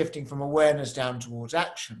 they've been shifting from awareness down towards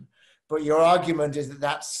action. But your argument is that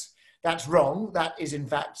that's wrong. That is, in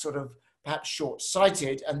fact, sort of perhaps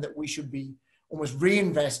short-sighted, and that we should be almost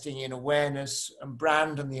reinvesting in awareness and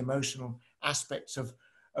brand and the emotional aspects of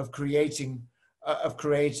creating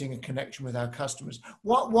a connection with our customers.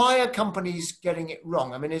 Why are companies getting it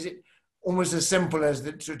wrong? I mean, is it almost as simple as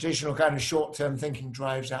the traditional kind of short-term thinking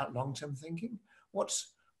drives out long-term thinking?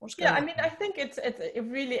 What's going on? I mean, I think it's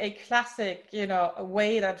really a classic, a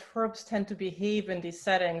way that firms tend to behave in these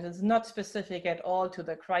settings. It's not specific at all to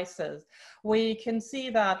the crisis. We can see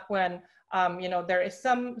that when, there is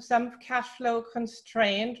some cash flow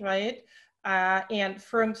constraint, right? And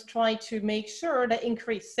firms try to make sure they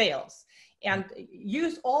increase sales and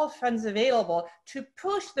use all funds available to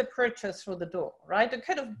push the purchase through the door, right? To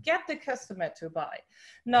kind of get the customer to buy.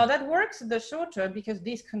 Now that works in the short term because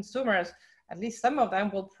these consumers, at least some of them,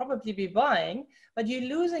 will probably be buying, but you're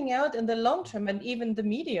losing out in the long term and even the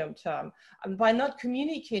medium term by not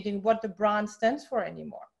communicating what the brand stands for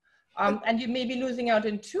anymore. And you may be losing out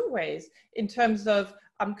in two ways in terms of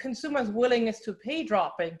consumers' willingness to pay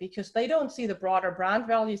dropping because they don't see the broader brand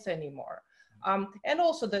values anymore. And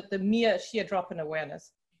also the mere sheer drop in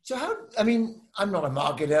awareness. So I'm not a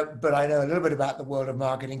marketer, but I know a little bit about the world of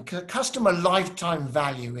marketing. Customer lifetime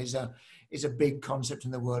value is a big concept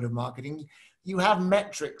in the world of marketing. You have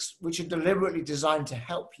metrics which are deliberately designed to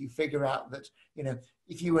help you figure out that,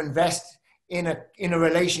 if you invest in a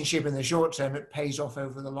relationship in the short term, it pays off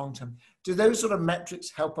over the long term. Do those sort of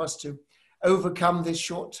metrics help us to overcome this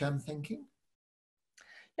short-term thinking?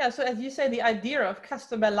 Yeah, so as you say, the idea of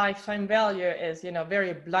customer lifetime value is,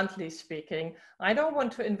 very bluntly speaking, I don't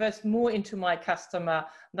want to invest more into my customer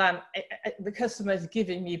than the customer is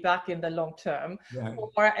giving me back in the long term, yeah,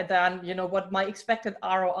 or than, what my expected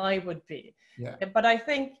ROI would be. Yeah. But I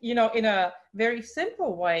think, in a very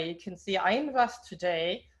simple way, you can see I invest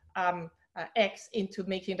today X into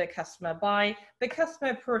making the customer buy, the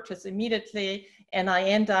customer purchase immediately, and I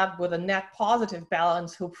end up with a net positive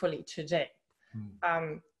balance, hopefully today.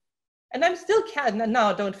 And I'm still,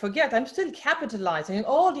 now don't forget, I'm still capitalizing on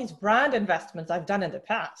all these brand investments I've done in the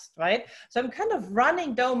past, right? So I'm kind of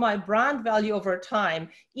running down my brand value over time,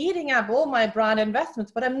 eating up all my brand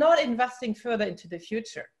investments, but I'm not investing further into the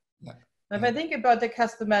future. Yeah. Now, if I think about the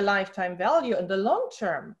customer lifetime value in the long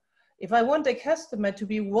term, if I want a customer to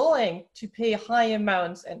be willing to pay high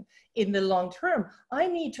amounts and in the long term, I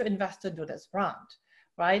need to invest into this brand.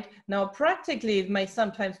 Right? Now, practically, it may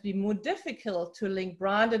sometimes be more difficult to link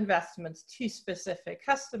brand investments to specific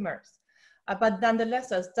customers. But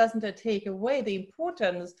nonetheless, doesn't it take away the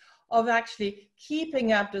importance of actually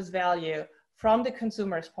keeping up this value from the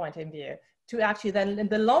consumer's point of view to actually then in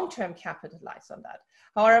the long term capitalize on that.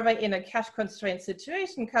 However, in a cash constrained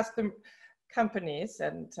situation, companies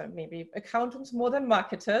and maybe accountants more than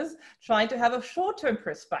marketers trying to have a short-term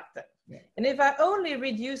perspective. Yeah. And if I only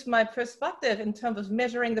reduce my perspective in terms of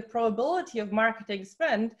measuring the probability of marketing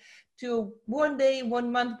spend to 1 day,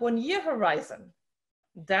 1 month, 1 year horizon,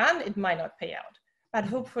 then it might not pay out. But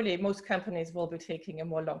hopefully most companies will be taking a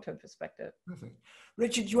more long-term perspective. Perfect.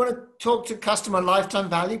 Richard, do you want to talk to customer lifetime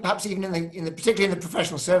value, perhaps even particularly in the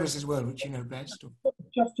professional services world, which you know best? Or?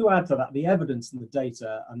 Just to add to that, the evidence and the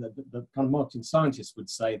data and the kind of marketing scientists would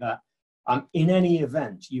say that in any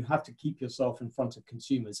event, you have to keep yourself in front of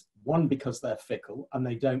consumers, one, because they're fickle and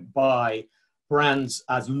they don't buy brands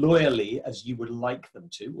as loyally as you would like them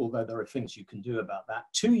to, although there are things you can do about that.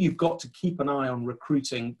 Two, you've got to keep an eye on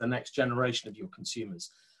recruiting the next generation of your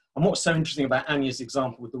consumers. And what's so interesting about Anja's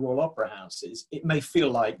example with the Royal Opera House is it may feel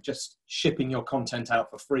like just shipping your content out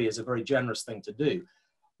for free is a very generous thing to do.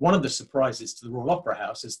 One of the surprises to the Royal Opera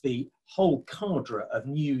House is the whole cadre of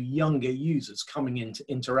new, younger users coming in to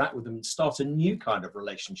interact with them and start a new kind of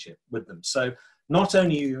relationship with them. So not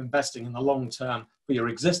only are you investing in the long term for your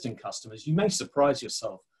existing customers, you may surprise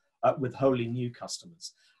yourself with wholly new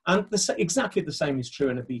customers. And exactly the same is true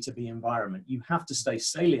in a B2B environment. You have to stay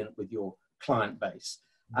salient with your client base.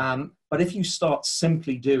 But if you start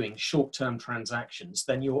simply doing short-term transactions,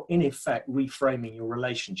 then you're in effect reframing your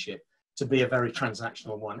relationship to be a very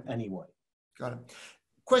transactional one anyway. Got it.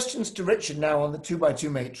 Questions to Richard now on the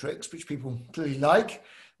 2x2 matrix, which people clearly like.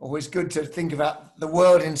 Always good to think about the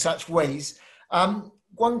world in such ways.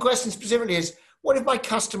 One question specifically is, what if my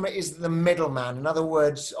customer is the middleman? In other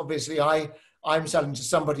words, obviously I'm selling to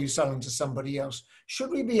somebody who's selling to somebody else. Should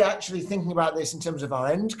we be actually thinking about this in terms of our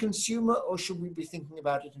end consumer, or should we be thinking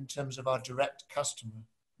about it in terms of our direct customer?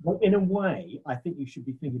 Well, in a way, I think you should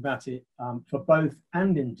be thinking about it for both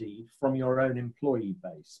and indeed from your own employee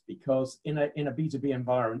base, because in a B2B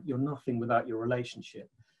environment, you're nothing without your relationship.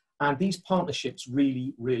 And these partnerships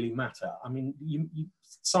really, really matter. I mean,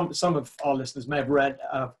 some of our listeners may have read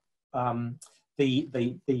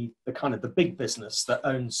the kind of the big business that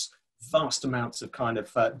owns vast amounts of kind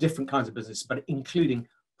of different kinds of business, but including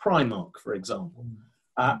Primark, for example.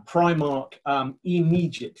 Primark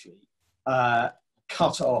immediately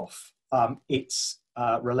cut off its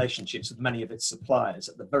relationships with many of its suppliers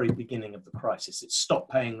at the very beginning of the crisis. It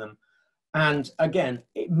stopped paying them. And again,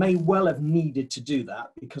 it may well have needed to do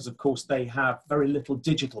that because, of course, they have very little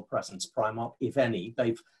digital presence, Primark, if any.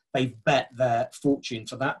 They've bet their fortune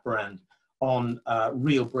for that brand on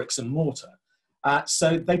real bricks and mortar.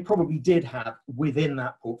 So they probably did have within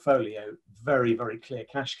that portfolio very, very clear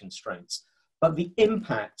cash constraints. But the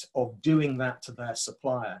impact of doing that to their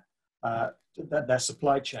supplier, their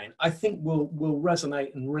supply chain, I think will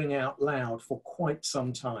resonate and ring out loud for quite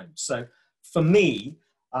some time. So for me,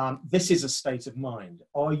 this is a state of mind.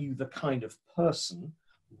 Are you the kind of person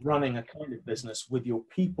running a kind of business with your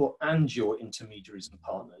people and your intermediaries and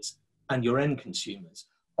partners and your end consumers?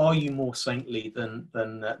 Are you more saintly than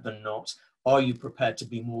not? Are you prepared to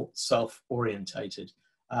be more self-orientated?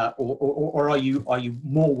 Or are you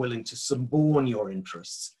more willing to suborn your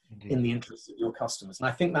interests in the interests of your customers? And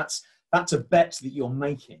I think that's a bet that you're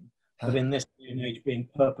making, that in this day and age, being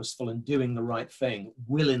purposeful and doing the right thing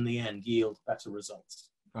will in the end yield better results.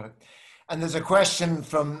 Got it. And there's a question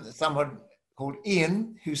from someone called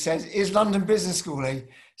Ian who says, is London Business School a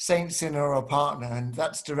saint, sinner or a partner? And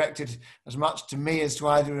that's directed as much to me as to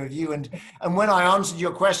either of you. And when I answered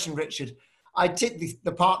your question, Richard, I ticked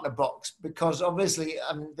the partner box because obviously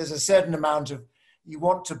there's a certain amount of, you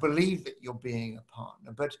want to believe that you're being a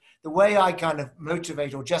partner. But the way I kind of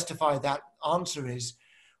motivate or justify that answer is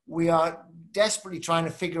we are desperately trying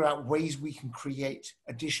to figure out ways we can create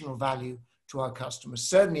additional value to our customers.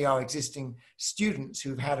 Certainly our existing students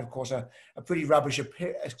who've had, of course, a pretty rubbish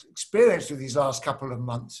experience through these last couple of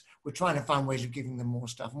months. We're trying to find ways of giving them more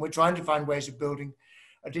stuff. And we're trying to find ways of building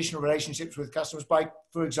additional relationships with customers by,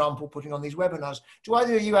 for example, putting on these webinars. Do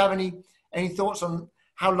either of you have any thoughts on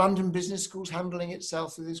how London Business School's handling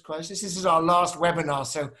itself through this crisis? This is our last webinar,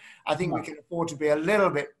 so I think we can afford to be a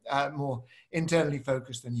little bit more internally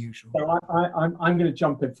focused than usual. So I'm going to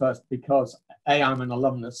jump in first because I'm an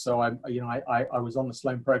alumnus. So I was on the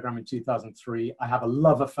Sloan program in 2003. I have a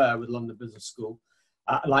love affair with London Business School.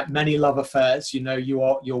 Like many love affairs,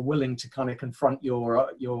 you're willing to kind of confront your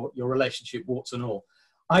relationship, warts and all.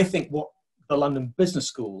 I think what the London Business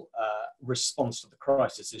School response to the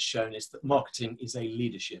crisis has shown is that marketing is a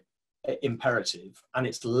leadership imperative, and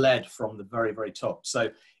it's led from the very, very top. So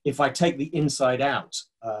if I take the inside out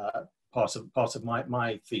part of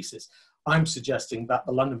my thesis, I'm suggesting that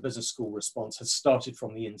the London Business School response has started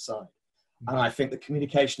from the inside. And I think the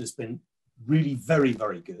communication has been really very,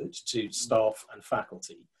 very good to staff and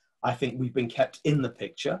faculty. I think we've been kept in the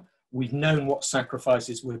picture. We've known what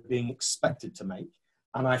sacrifices we're being expected to make.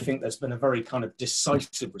 And I think there's been a very kind of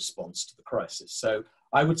decisive response to the crisis. So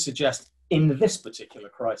I would suggest in this particular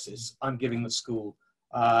crisis, I'm giving the school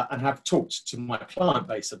and have talked to my client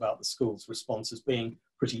base about the school's response as being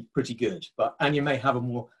pretty good. But Anja may have a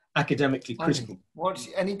more academically critical.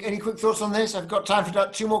 Any quick thoughts on this? I've got time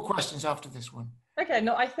for 2 more questions after this one. Okay,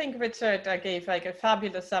 no, I think Richard gave like a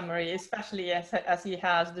fabulous summary, especially as he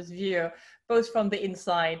has this view, both from the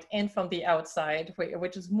inside and from the outside,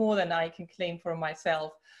 which is more than I can claim for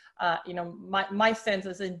myself. My sense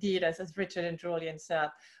is indeed, as Richard and Julian said,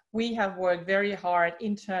 we have worked very hard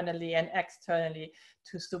internally and externally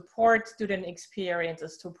to support student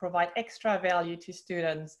experiences, to provide extra value to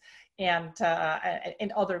students and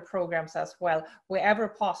in other programs as well, wherever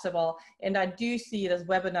possible. And I do see this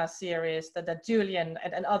webinar series that Julian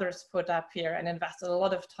and others put up here and invested a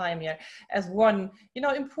lot of time here as one,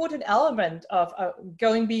 important element of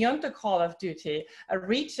going beyond the call of duty,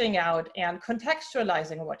 reaching out and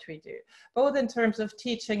contextualizing what we do, both in terms of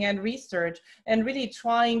teaching and research, and really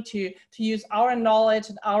trying to use our knowledge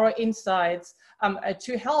and our insights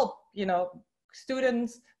to help,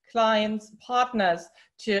 students, clients, partners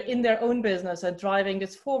in their own business and driving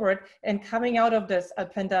this forward and coming out of this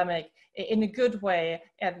pandemic in a good way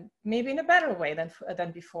and maybe in a better way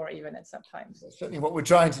than before, even at some times. That's certainly what we're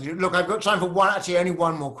trying to do. Look, I've got time for only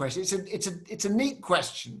one more question. It's a neat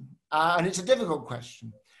question, and it's a difficult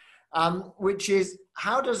question, which is,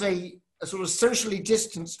 how does a sort of socially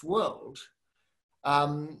distanced world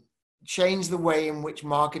change the way in which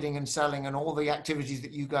marketing and selling and all the activities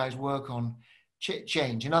that you guys work on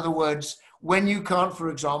change? In other words, when you can't, for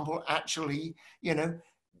example, actually,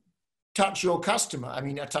 touch your customer. I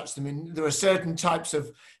mean, touch them there are certain types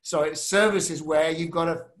of services where you've got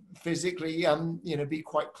to physically, be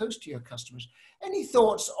quite close to your customers. Any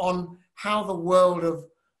thoughts on how the world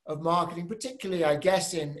of marketing, particularly, I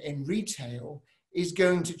guess, in retail, is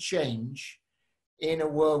going to change in a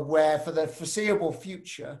world where, for the foreseeable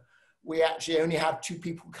future, we actually only have 2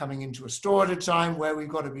 people coming into a store at a time, where we've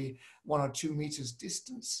got to be 1 or 2 meters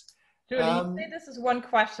distance? Julie, you say this is one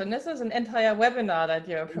question. This is an entire webinar that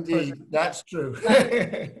you're proposing. Indeed, that's true.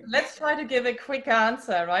 Let's try to give a quick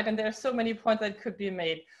answer, right? And there are so many points that could be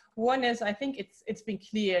made. One is, I think it's been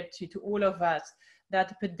clear to all of us that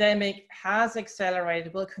the pandemic has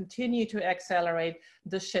accelerated, will continue to accelerate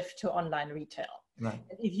the shift to online retail. Right.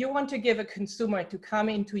 If you want to give a consumer to come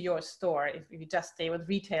into your store, if you just stay with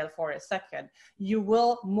retail for a second, you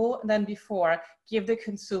will more than before give the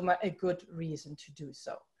consumer a good reason to do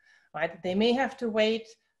so. Right? They may have to wait,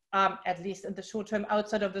 at least in the short term,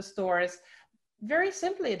 outside of the stores. Very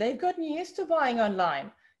simply, they've gotten used to buying online.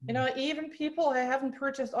 Even people who haven't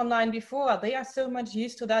purchased online before, they are so much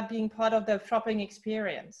used to that being part of their shopping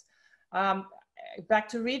experience. Back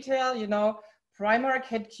to retail, Primark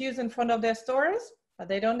had queues in front of their stores, but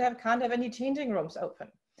they can't have any changing rooms open.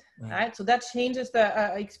 Right? So that changes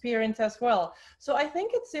the experience as well. So I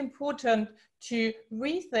think it's important to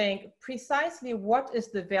rethink precisely what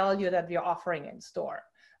is the value that we are offering in store.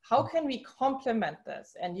 How can we complement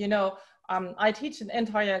this? And I teach an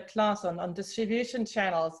entire class on distribution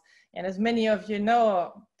channels. And as many of you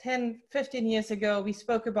know, 10, 15 years ago, we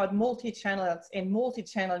spoke about multi-channels and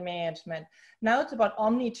multi-channel management. Now it's about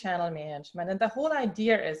omni-channel management. And the whole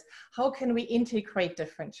idea is, how can we integrate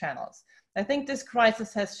different channels? I think this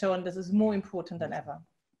crisis has shown this is more important than ever.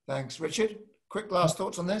 Thanks. Richard, quick last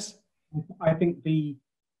thoughts on this? I think the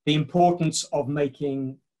importance of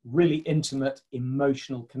making really intimate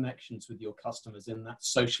emotional connections with your customers in that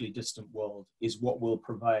socially distant world is what will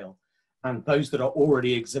prevail. And those that are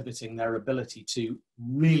already exhibiting their ability to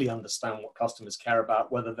really understand what customers care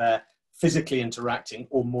about, whether they're physically interacting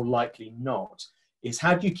or more likely not, is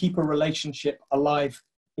how do you keep a relationship alive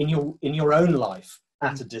in your own life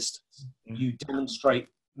at a distance? You demonstrate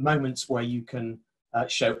moments where you can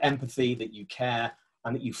show empathy, that you care,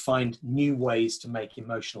 and that you find new ways to make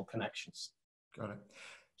emotional connections. Got it.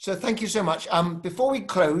 So thank you so much. Before we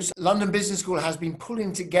close, London Business School has been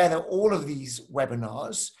pulling together all of these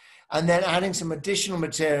webinars and then adding some additional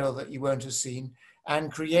material that you won't have seen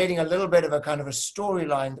and creating a little bit of a kind of a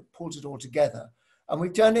storyline that pulls it all together. And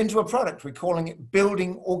we've turned into a product. We're calling it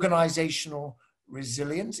Building Organizational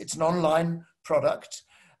Resilience. It's an online product.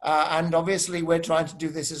 And obviously we're trying to do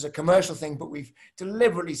this as a commercial thing, but we've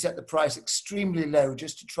deliberately set the price extremely low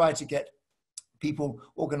just to try to get people,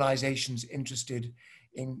 organizations interested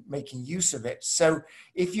in making use of it. So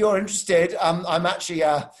if you're interested, I'm actually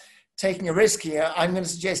taking a risk here. I'm going to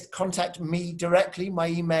suggest contact me directly. My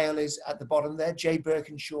email is at the bottom there,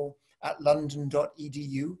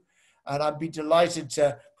 jbirkinshaw@london.edu. And I'd be delighted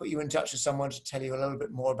to put you in touch with someone to tell you a little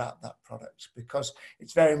bit more about that product, because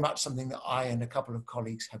it's very much something that I and a couple of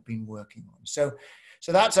colleagues have been working on. So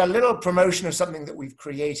that's a little promotion of something that we've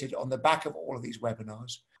created on the back of all of these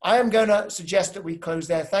webinars. I am going to suggest that we close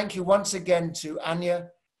there. Thank you once again to Anja.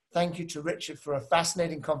 Thank you to Richard for a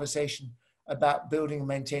fascinating conversation about building and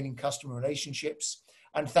maintaining customer relationships.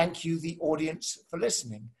 And thank you, the audience, for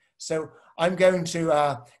listening. So I'm going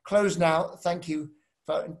to close now. Thank you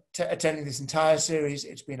for attending this entire series.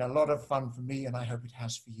 It's been a lot of fun for me, and I hope it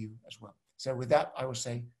has for you as well. So with that, I will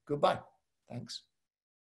say goodbye. Thanks.